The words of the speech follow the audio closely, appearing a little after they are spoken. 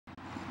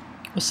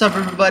What's up,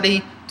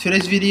 everybody?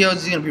 Today's video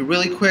is going to be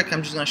really quick.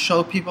 I'm just going to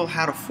show people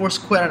how to force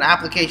quit on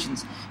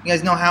applications. You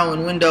guys know how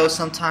in Windows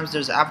sometimes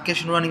there's an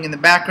application running in the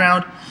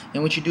background,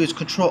 and what you do is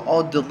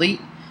Ctrl-Alt-Delete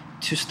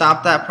to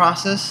stop that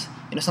process.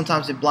 You know,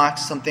 sometimes it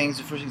blocks some things.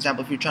 For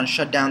example, if you're trying to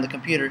shut down the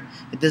computer,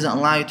 it doesn't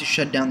allow you to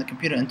shut down the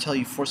computer until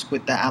you force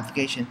quit that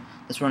application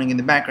that's running in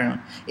the background,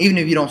 even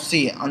if you don't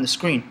see it on the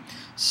screen.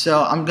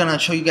 So I'm going to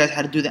show you guys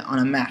how to do that on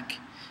a Mac.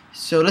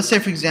 So let's say,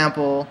 for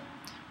example,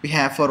 we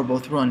have photo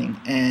booth running,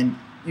 and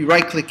you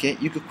right click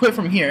it. You could quit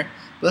from here,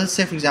 but let's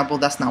say, for example,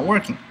 that's not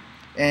working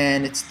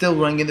and it's still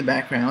running in the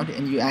background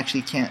and you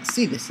actually can't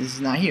see this is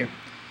not here,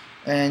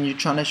 and you're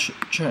trying to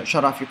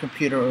shut off your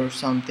computer or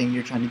something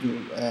you're trying to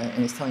do,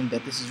 and it's telling you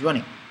that this is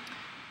running,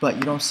 but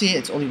you don't see it,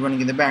 it's only running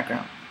in the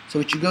background. So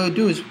what you go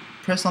do is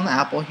press on the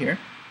Apple here,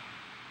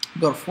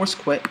 go to force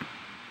quit,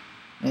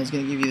 and it's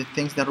going to give you the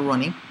things that are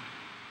running,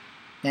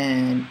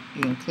 and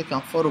you can click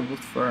on photo booth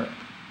for,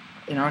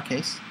 in our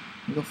case,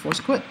 you go force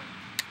quit.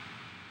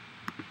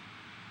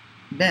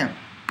 Bam.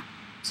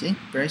 See?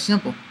 Very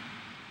simple.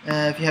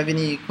 If you have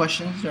any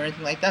questions or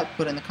anything like that,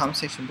 put it in the comment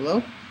section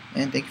below,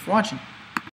 and thank you for watching.